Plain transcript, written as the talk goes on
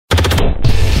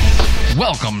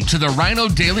Welcome to the Rhino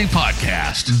Daily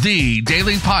Podcast, the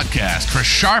daily podcast for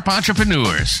sharp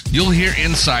entrepreneurs. You'll hear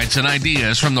insights and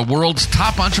ideas from the world's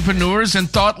top entrepreneurs and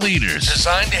thought leaders,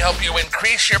 designed to help you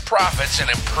increase your profits and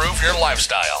improve your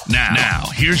lifestyle. Now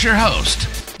here's your host,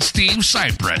 Steve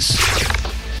Cypress.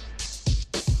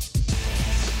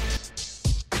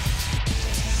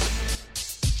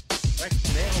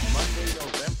 Monday,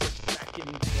 November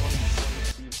 2nd, 2020,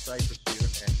 Steve Cypress here,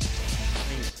 and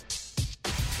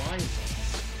finally,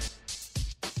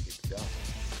 it's done.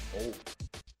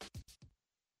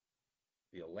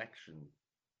 The election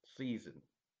season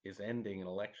is ending, and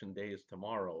election day is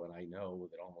tomorrow, and I know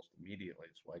that almost immediately,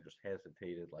 that's why I just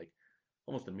hesitated,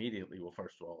 almost immediately, well,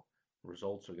 first of all,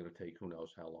 results are going to take who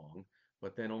knows how long,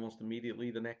 but then almost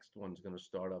immediately the next one's going to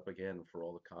start up again for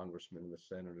all the congressmen and the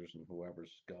senators and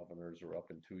whoever's governors are up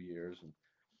in 2 years.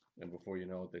 And before you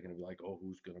know it, they're going to be like, oh,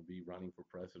 who's going to be running for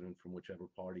president from whichever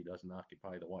party doesn't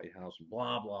occupy the White House, and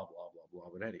blah, blah, blah, blah, blah.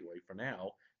 But anyway, for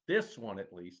now, this one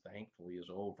at least, thankfully, is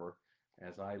over,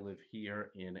 as I live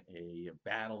here in a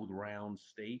battleground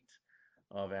state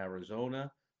of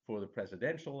Arizona for the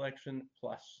presidential election,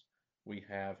 plus we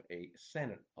have a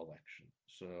Senate election.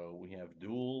 So we have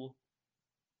dual,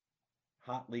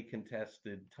 hotly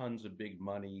contested, tons of big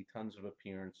money, tons of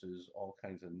appearances, all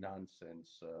kinds of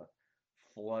nonsense,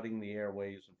 flooding the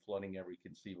airwaves and flooding every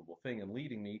conceivable thing, and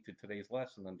leading me to today's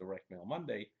lesson on Direct Mail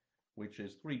Monday, which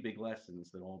is 3 big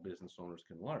lessons that all business owners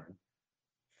can learn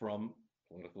from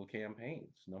political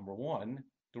campaigns. Number 1,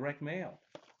 direct mail.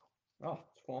 Oh,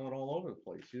 it's falling all over the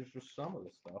place. Here's just some of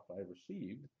the stuff I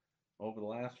received over the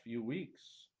last few weeks.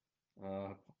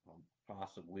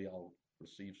 Possibly I'll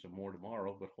receive some more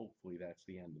tomorrow, but hopefully that's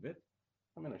the end of it.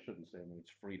 I mean, I shouldn't say,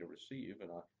 it's free to receive,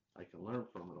 and I can learn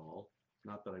from it all.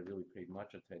 Not that I really paid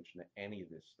much attention to any of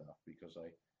this stuff, because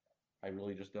I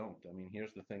really just don't. I mean,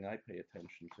 here's the thing I pay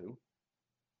attention to.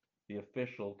 The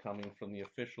official coming from the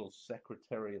official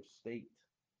Secretary of State.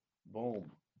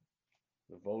 Boom.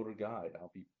 The voter guide.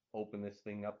 I'll be opening this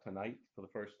thing up tonight for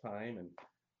the first time and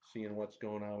seeing what's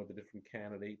going on with the different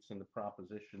candidates and the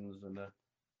propositions and the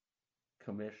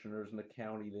commissioners and the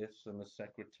county this and the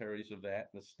secretaries of that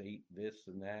and the state this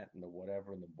and that and the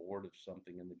whatever and the board of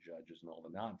something and the judges and all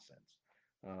the nonsense.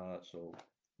 So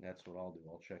that's what I'll do.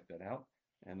 I'll check that out.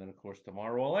 And then, of course,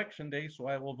 tomorrow election day, so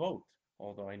I will vote.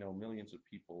 Although I know millions of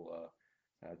people,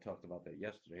 I talked about that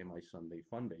yesterday in my Sunday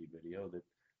Fun Day video, that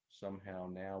somehow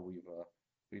now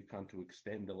we've come to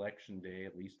extend election day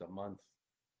at least a month,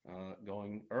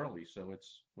 going early. So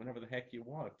it's whenever the heck you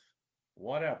want.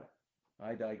 Whatever.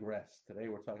 I digress. Today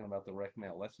we're talking about direct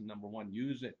mail. Lesson number 1,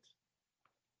 use it.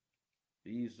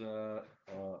 These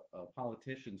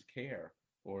politicians care,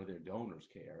 or their donors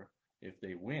care, if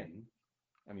they win.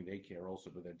 I mean, they care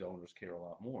also, but their donors care a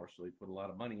lot more. So they put a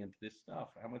lot of money into this stuff.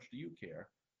 How much do you care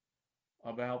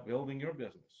about building your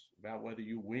business? About whether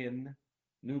you win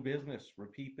new business,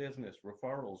 repeat business,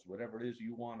 referrals, whatever it is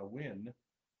you want to win.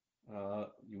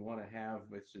 You want to have,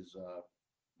 this is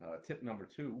tip number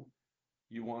 2,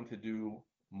 you want to do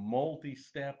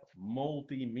multi-step,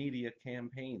 multimedia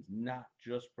campaigns, not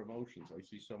just promotions. I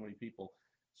see so many people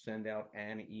send out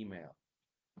an email,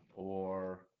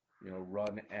 or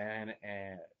run an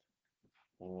ad,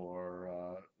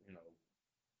 or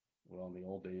well, in the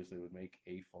old days they would make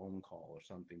a phone call or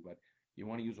something. But you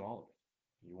want to use all of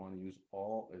it. You want to use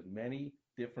as many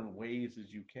different ways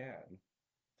as you can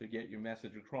to get your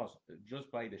message across,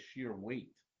 just by the sheer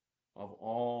weight of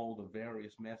all the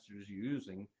various messages you're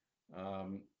using.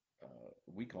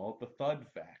 We call it the thud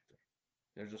factor.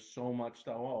 There's just so much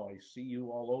stuff. Oh, I see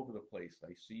you all over the place.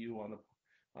 I see you on a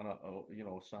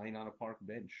sign on a park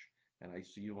bench, and I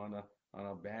see you on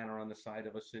a banner on the side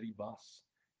of a city bus,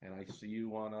 and I see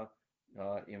you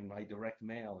in my direct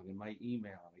mail and in my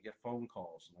email, and I get phone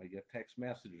calls and I get text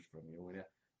messages from you. And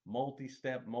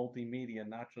multi-step, multimedia,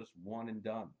 not just one and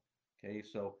done. Okay,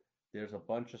 so there's a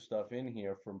bunch of stuff in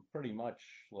here from pretty much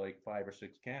like 5 or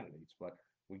 6 candidates, but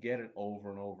we get it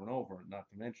over and over and over. Not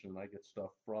to mention, I get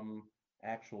stuff from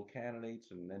actual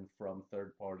candidates and then from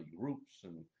third-party groups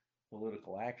and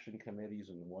political action committees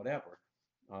and whatever.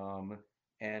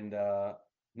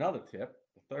 Another tip,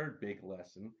 the third big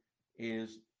lesson,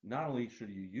 is not only should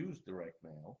you use direct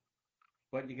mail,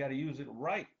 but you got to use it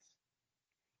right.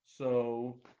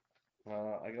 So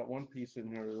I got one piece in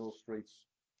here that illustrates,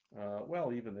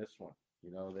 well, even this one.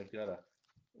 They've got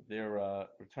their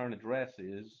return address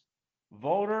is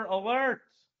voter alert.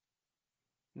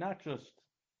 Not just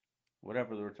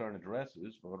whatever the return address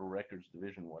is, voter records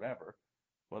division, whatever,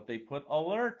 but they put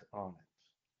alert on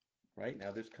it. Right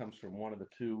now, this comes from one of the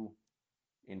 2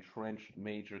 entrenched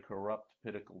major corrupt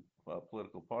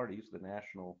political parties, the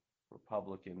National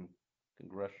Republican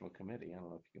Congressional Committee. I don't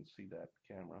know if you can see that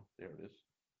camera. There it is.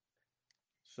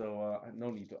 So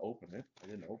no need to open it. I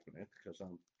didn't open it because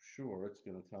I'm sure it's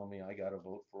going to tell me I got to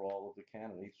vote for all of the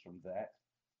candidates from that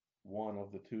one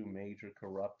of the two major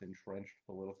corrupt, entrenched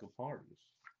political parties.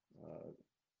 Uh,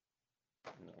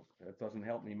 that doesn't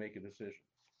help me make a decision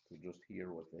to just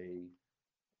hear what they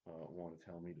want to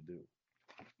tell me to do.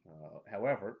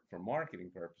 However, for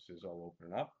marketing purposes, I'll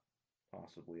open it up,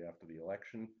 possibly after the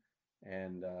election,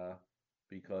 and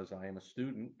because I am a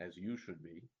student, as you should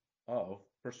be, of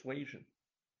persuasion,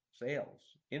 sales,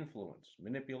 influence,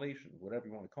 manipulation, whatever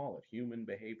you want to call it, human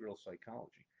behavioral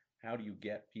psychology. How do you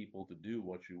get people to do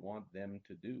what you want them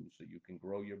to do so you can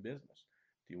grow your business?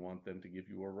 Do you want them to give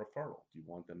you a referral? Do you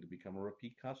want them to become a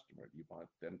repeat customer? Do you want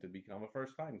them to become a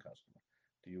first-time customer?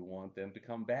 Do you want them to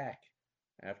come back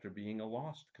after being a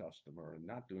lost customer and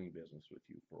not doing business with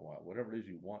you for a while? Whatever it is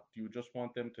you want, do you just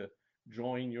want them to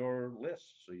join your list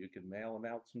so you can mail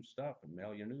them out some stuff and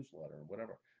mail your newsletter or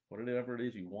whatever? Whatever it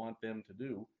is you want them to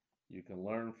do, you can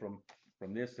learn from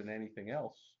this and anything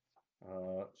else.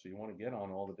 So you want to get on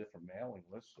all the different mailing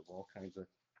lists of all kinds of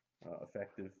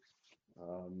effective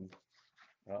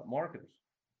marketers.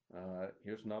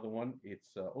 Here's another one.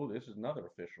 This is another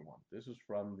official one. This is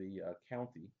from the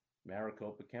county,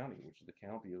 Maricopa County, which is the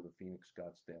county of the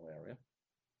Phoenix-Scottsdale area,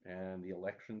 and the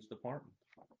elections department.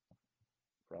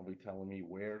 Probably telling me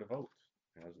where to vote.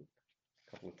 It has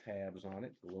a couple of tabs on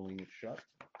it, gluing it shut.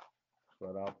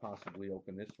 But I'll possibly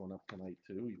open this one up tonight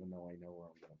too, even though I know where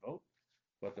I'm going to vote.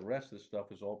 But the rest of the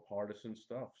stuff is all partisan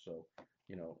stuff. So,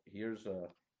 here's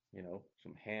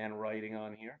some handwriting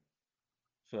on here.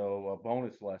 So a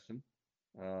bonus lesson.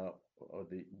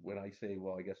 When I say,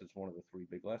 well, I guess it's one of the three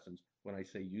big lessons. When I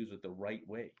say use it the right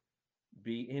way,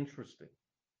 be interesting,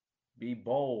 be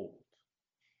bold.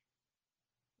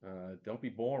 Don't be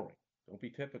boring. Don't be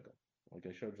typical. Like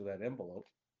I showed you that envelope.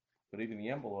 But even the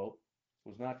envelope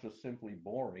was not just simply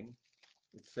boring.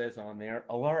 It says on there,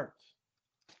 alert,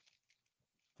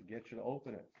 to get you to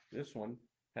open it. This one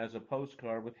has a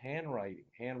postcard with handwriting,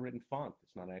 handwritten font.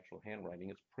 It's not actual handwriting,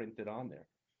 it's printed on there.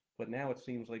 But now it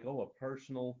seems like, a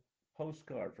personal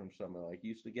postcard from someone like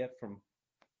you used to get from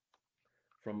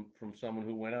someone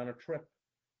who went on a trip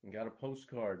and got a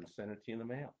postcard and sent it to you in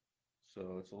the mail.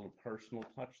 So it's a little personal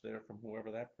touch there from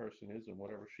whoever that person is and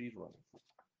whatever she's running for.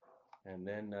 And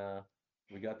then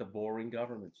we got the boring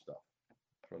government stuff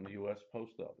from the U.S.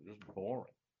 Post Office. Just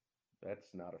boring. That's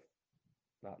not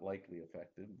likely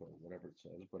effective, or whatever it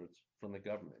says, but it's from the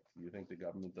government. Do you think the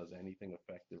government does anything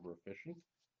effective or efficient?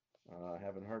 I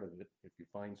haven't heard of it. If you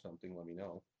find something, let me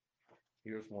know.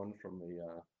 Here's one from the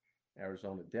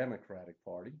Arizona Democratic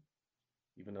Party,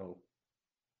 even though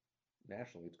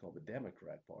nationally it's called the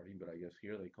Democrat Party, but I guess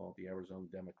here they call it the Arizona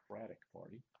Democratic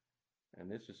Party. And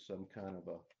this is some kind of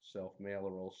a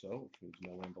self-mailer also, which means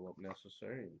no envelope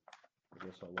necessary. And I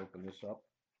guess I'll open this up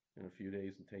in a few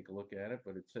days and take a look at it.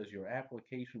 But it says your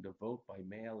application to vote by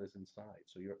mail is inside.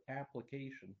 So your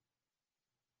application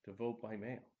to vote by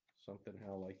mail, something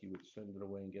how like you would send it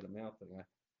away and get a mail thing.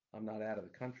 I'm not out of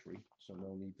the country, so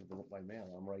no need to vote by mail.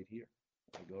 I'm right here.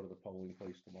 I go to the polling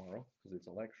place tomorrow because it's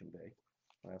election day.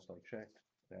 Last I checked,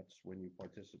 that's when you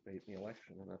participate in the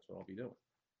election, and that's what I'll be doing.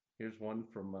 Here's one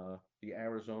from the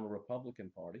Arizona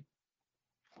Republican Party.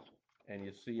 And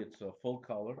you see it's a full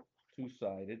color,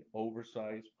 two-sided,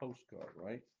 oversized postcard,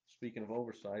 right? Speaking of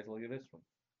oversized, look at this one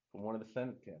from one of the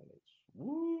Senate candidates.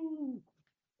 Woo!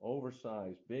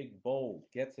 Oversized, big, bold,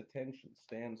 gets attention,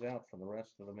 stands out from the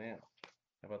rest of the mail.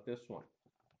 How about this one?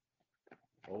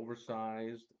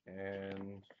 Oversized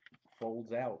and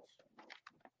folds out.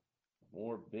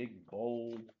 More big,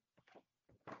 bold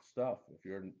stuff. If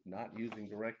you're not using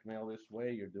direct mail this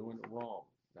way, you're doing it wrong.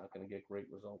 Not going to get great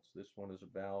results. This one is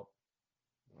about,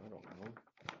 I don't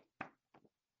know.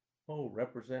 Oh,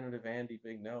 Representative Andy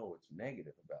Big No. It's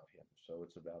negative about him. So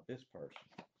it's about this person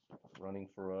running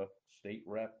for a state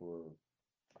rep, or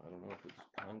I don't know if it's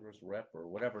Congress rep or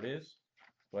whatever it is,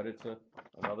 but it's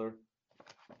another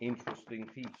interesting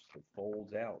piece that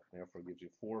folds out. Therefore, gives you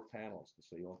 4 panels to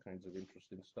say all kinds of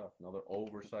interesting stuff. Another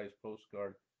oversized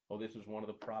postcard. Oh, this is one of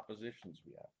the propositions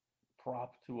we have.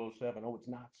 Prop 207. Oh, it's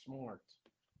not smart.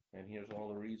 And here's all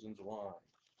the reasons why.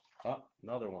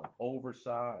 Another one.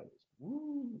 Oversized.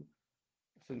 Woo!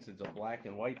 Since it's a black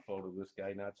and white photo of this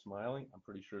guy not smiling, I'm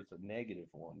pretty sure it's a negative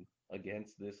one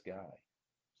against this guy.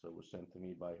 So it was sent to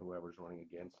me by whoever's running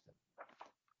against him.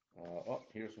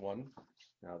 Here's one.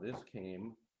 Now this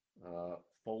came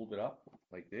folded up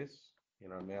like this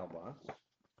in our mailbox.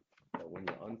 But when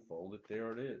you unfold it,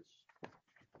 there it is.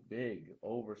 big,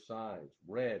 oversized,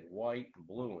 red, white, and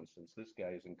blue. And since this guy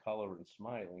is in color and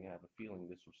smiling, I have a feeling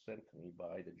this was sent to me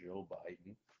by the Joe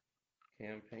Biden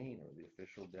campaign or the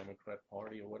official Democrat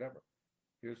Party or whatever.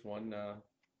 Here's one,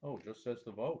 just says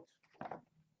to vote.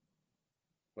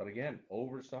 But again,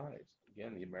 oversized.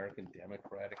 Again, the American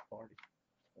Democratic Party.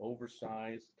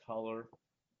 Oversized, color,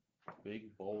 big,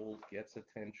 bold, gets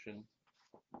attention.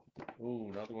 Ooh,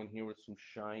 another one here with some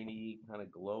shiny, kind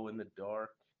of glow in the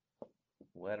dark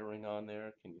lettering on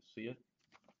there. Can you see it?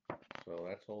 So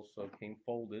that's also came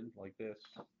folded like this.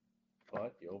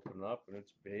 But you open it up and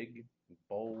it's big, and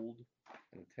bold,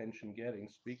 and attention getting.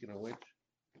 Speaking of which,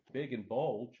 big and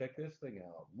bold, check this thing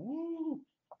out. Woo!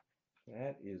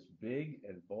 That is big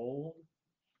and bold.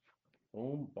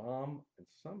 Boom, bomb, and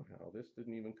somehow this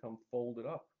didn't even come folded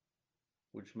up,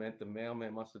 which meant the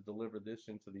mailman must have delivered this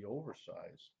into the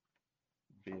oversized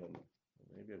bin.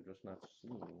 Maybe I'm just not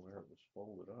seeing where it was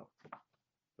folded up.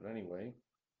 But anyway,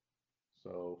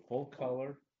 so full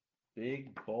color,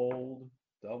 big, bold,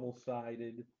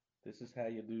 double-sided. This is how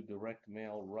you do direct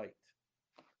mail right.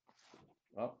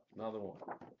 Up, another one.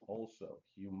 Also,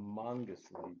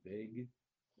 humongously big,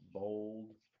 bold,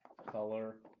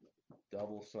 color,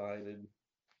 double-sided.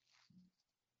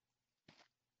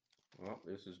 Well,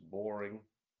 this is boring.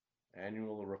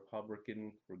 Annual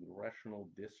Republican Congressional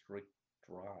District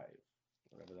Drive,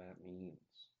 whatever that means.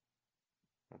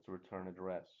 That's a return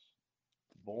address.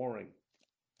 Boring.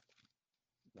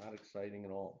 Not exciting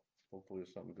at all. Hopefully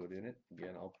there's something good in it.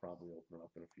 Again, I'll probably open it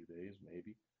up in a few days,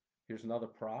 maybe. Here's another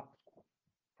prop.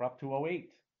 Prop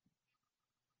 208.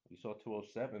 We saw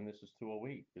 207. This is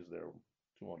 208. Is there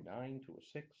 209,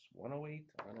 206, 108?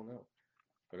 I don't know.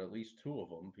 But at least two of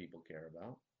them people care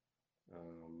about.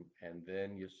 And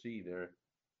then you see they're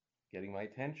getting my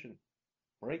attention.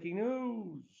 Breaking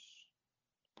news!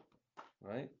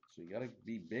 Right? So you got to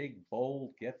be big,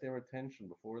 bold, get their attention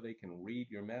before they can read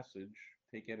your message,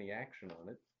 take any action on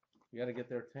it. You got to get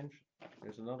their attention.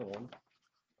 Here's another one.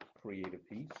 Creative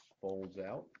piece, folds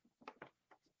out.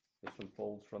 This one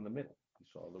folds from the middle. You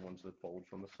saw the ones that fold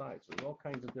from the side. So there's all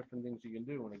kinds of different things you can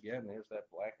do. And again, there's that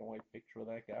black and white picture of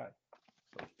that guy.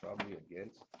 So it's probably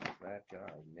against that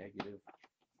guy, negative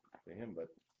to him, but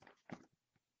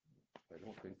I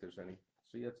don't think there's any.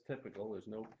 See, that's typical. There's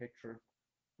no picture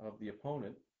of the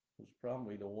opponent, who's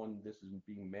probably the one this is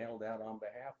being mailed out on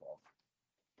behalf of.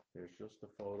 There's just a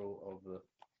photo of the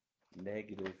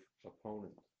negative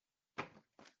opponent.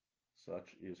 Such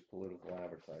is political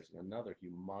advertising. Another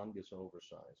humongous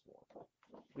oversized one.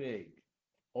 Big,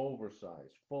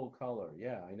 oversized, full color.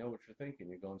 Yeah, I know what you're thinking.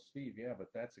 You're going, Steve, yeah, but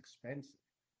that's expensive.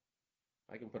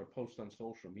 I can put a post on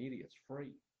social media. It's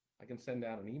free. I can send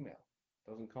out an email. It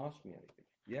doesn't cost me anything.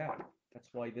 Yeah, that's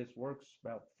why this works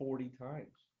about 40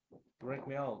 times. Direct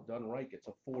mail done right gets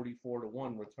a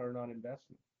 44-to-1 return on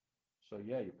investment. So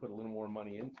yeah, you put a little more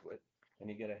money into it, and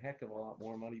you get a heck of a lot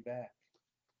more money back.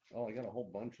 Oh, I got a whole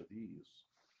bunch of these.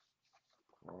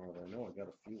 I know I got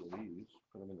a few of these.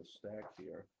 Put them in the stack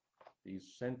here. These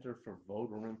Center for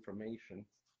Voter Information.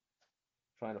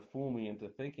 Trying to fool me into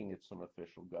thinking it's some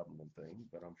official government thing,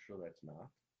 but I'm sure that's not.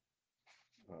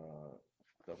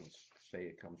 Doesn't say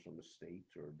it comes from the state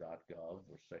or .gov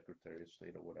or Secretary of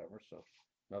State or whatever. So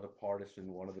another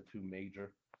partisan, one of the two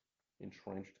major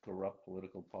entrenched corrupt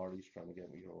political parties trying to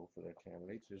get me to vote for their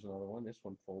candidates. Here's another one. This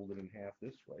one folded in half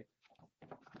this way.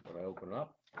 But I open it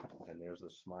up, and there's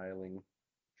the smiling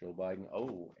Joe Biden.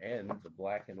 Oh, and the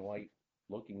black and white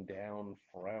looking down,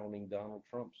 frowning Donald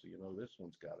Trump. So you know this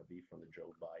one's got to be from the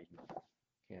Joe Biden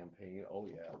campaign. Oh,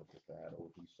 yeah, look at that. Oh,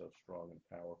 he's so strong and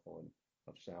powerful and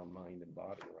of sound mind and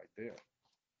body right there.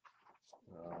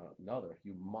 Another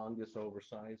humongous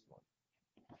oversized one.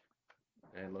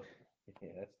 And look, yeah,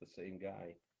 that's the same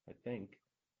guy, I think.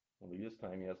 Only this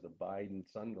time he has the Biden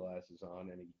sunglasses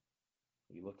on, and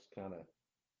he looks kind of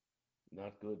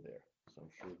not good there. So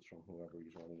I'm sure it's from whoever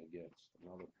he's running against.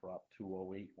 Another prop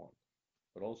 208 one.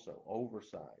 But also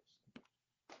oversized,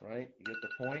 right? You get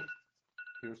the point?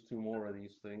 Here's two more of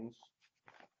these things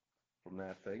from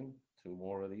that thing. Two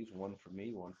more of these, one for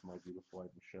me, one for my beautiful wife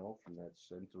Michelle from that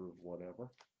center of whatever.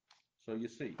 So you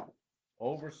see,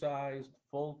 oversized,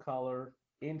 full color,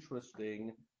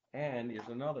 interesting, and here's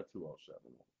another 207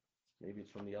 one. Maybe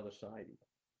it's from the other side even.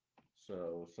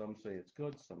 So some say it's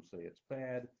good, some say it's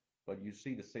bad, but you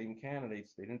see the same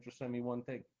candidates, they didn't just send me one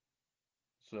thing.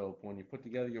 So when you put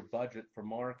together your budget for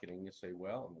marketing, you say,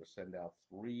 well, I'm going to send out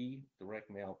 3 direct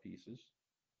mail pieces.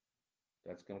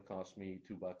 That's going to cost me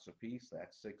 $2 a piece.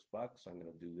 That's $6. I'm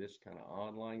going to do this kind of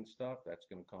online stuff. That's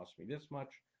going to cost me this much.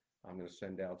 I'm going to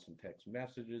send out some text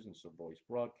messages and some voice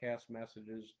broadcast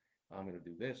messages. I'm going to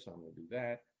do this. I'm going to do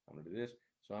that. I'm going to do this.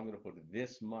 So I'm going to put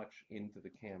this much into the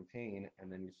campaign,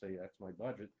 and then you say, that's my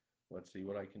budget. Let's see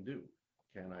what I can do.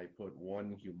 Can I put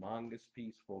one humongous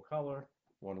piece full color,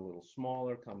 one a little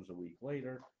smaller, comes a week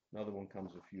later, another one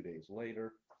comes a few days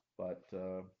later. But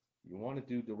you want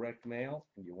to do direct mail,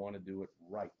 and you want to do it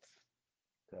right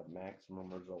to have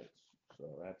maximum results. So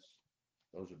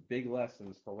those are big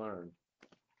lessons to learn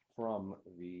from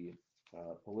the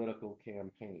political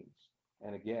campaigns.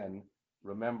 And again,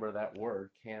 remember that word,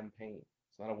 campaign.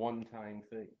 It's not a one-time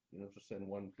thing. You don't just send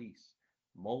one piece.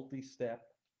 Multi-step,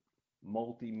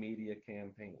 multimedia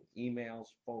campaign. Emails,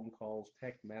 phone calls,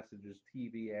 text messages,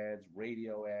 TV ads,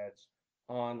 radio ads,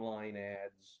 online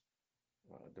ads,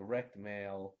 direct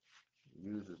mail.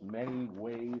 Use as many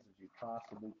ways as you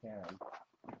possibly can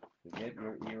to get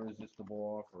your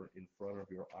irresistible offer in front of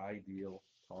your ideal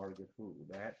target who.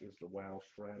 That is the WOW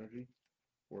strategy.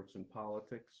 Works in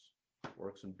politics,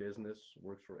 works in business,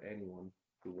 works for anyone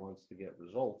who wants to get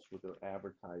results with their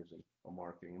advertising or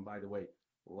marketing. And by the way,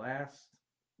 last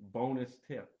bonus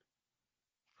tip,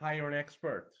 hire an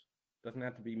expert. Doesn't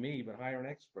have to be me, but hire an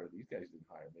expert. These guys didn't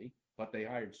hire me, but they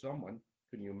hired someone.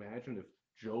 Can you imagine if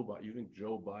you think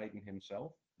Joe Biden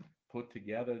himself put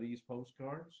together these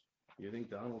postcards? You think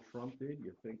Donald Trump did?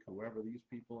 You think whoever these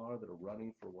people are that are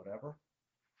running for whatever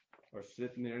are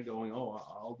sitting there going, oh,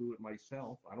 I'll do it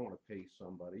myself. I don't want to pay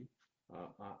somebody.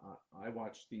 I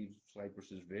watched Steve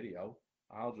Cypress's video.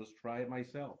 I'll just try it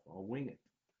myself. I'll wing it.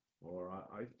 Or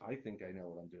I think I know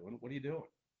what I'm doing. What are you doing?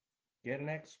 Get an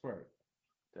expert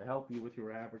to help you with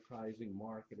your advertising,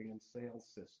 marketing, and sales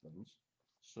systems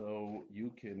so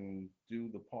you can do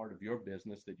the part of your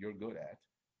business that you're good at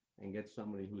and get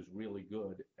somebody who's really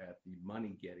good at the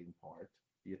money-getting part,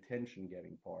 the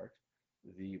attention-getting part,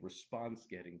 the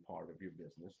response-getting part of your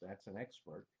business. That's an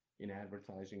expert in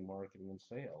advertising, marketing, and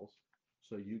sales.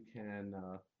 So you can,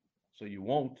 so you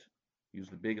won't use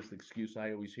the biggest excuse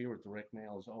I always hear with direct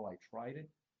mail is, oh, I tried it,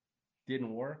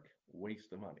 didn't work,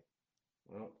 waste of money.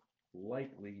 Well,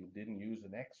 likely you didn't use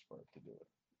an expert to do it.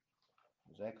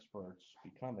 Because experts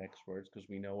become experts because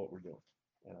we know what we're doing.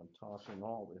 And I'm tossing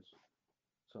all this.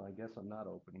 So I guess I'm not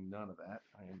opening none of that.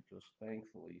 I am just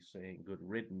thankfully saying good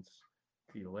riddance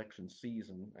to the election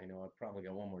season. I know I've probably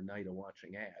got one more night of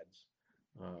watching ads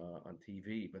on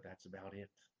TV, but that's about it.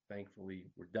 Thankfully,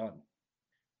 we're done.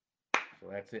 So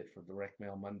that's it for Direct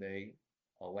Mail Monday,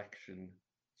 election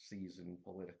season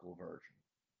political version.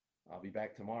 I'll be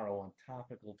back tomorrow on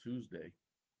Topical Tuesday.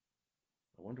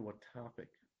 I wonder what topic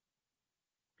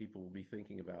people will be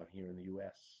thinking about here in the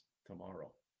U.S.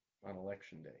 tomorrow on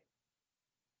Election Day.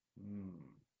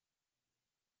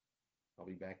 I'll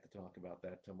be back to talk about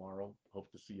that tomorrow.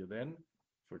 Hope to see you then.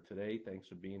 For today, thanks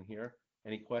for being here.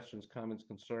 Any questions, comments,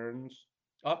 concerns?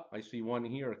 Oh, I see one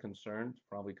here, a concern.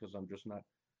 Probably because I'm just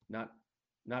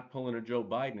not pulling a Joe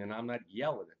Biden, and I'm not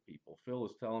yelling at people. Phil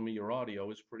is telling me your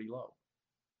audio is pretty low.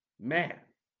 Man,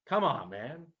 come on,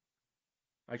 man.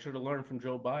 I should have learned from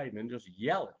Joe Biden and just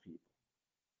yell at people.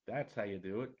 That's how you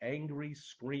do it. Angry,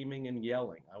 screaming, and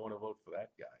yelling. I want to vote for that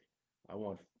guy. I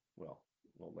want, well,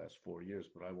 it won't last 4 years,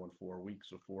 but I want 4 weeks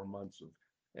or 4 months of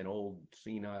an old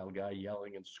senile guy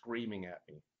yelling and screaming at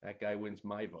me. That guy wins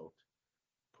my vote.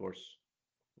 Of course,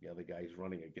 the other guy he's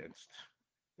running against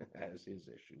has his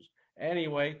issues.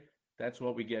 Anyway, that's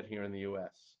what we get here in the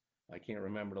U.S. I can't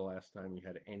remember the last time we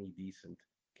had any decent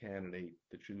candidate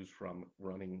to choose from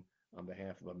running on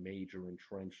behalf of a major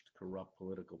entrenched corrupt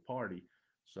political party.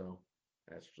 So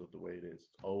that's just the way it is. It's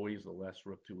always the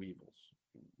lesser of two evils.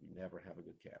 You never have a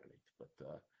good candidate.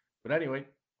 But anyway,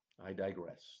 I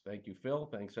digress. Thank you, Phil.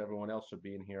 Thanks everyone else for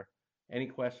being here. Any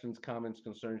questions, comments,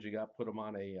 concerns you got, put them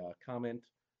on a comment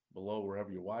below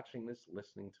wherever you're watching this,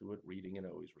 listening to it, reading it.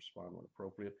 Always respond when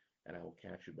appropriate. And I will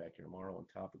catch you back here tomorrow on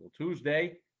Topical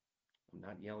Tuesday. I'm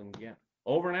not yelling again.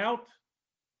 Over and out.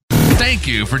 Thank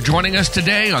you for joining us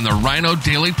today on the Rhino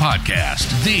Daily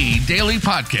Podcast, the daily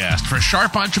podcast for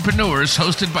sharp entrepreneurs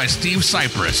hosted by Steve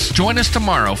Cypress. Join us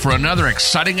tomorrow for another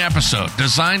exciting episode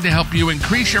designed to help you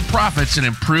increase your profits and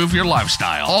improve your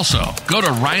lifestyle. Also, go to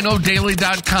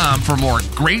rhinodaily.com for more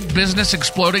great business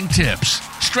exploding tips,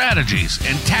 strategies,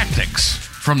 and tactics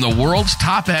from the world's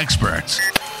top experts.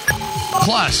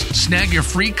 Plus, snag your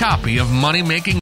free copy of Money Making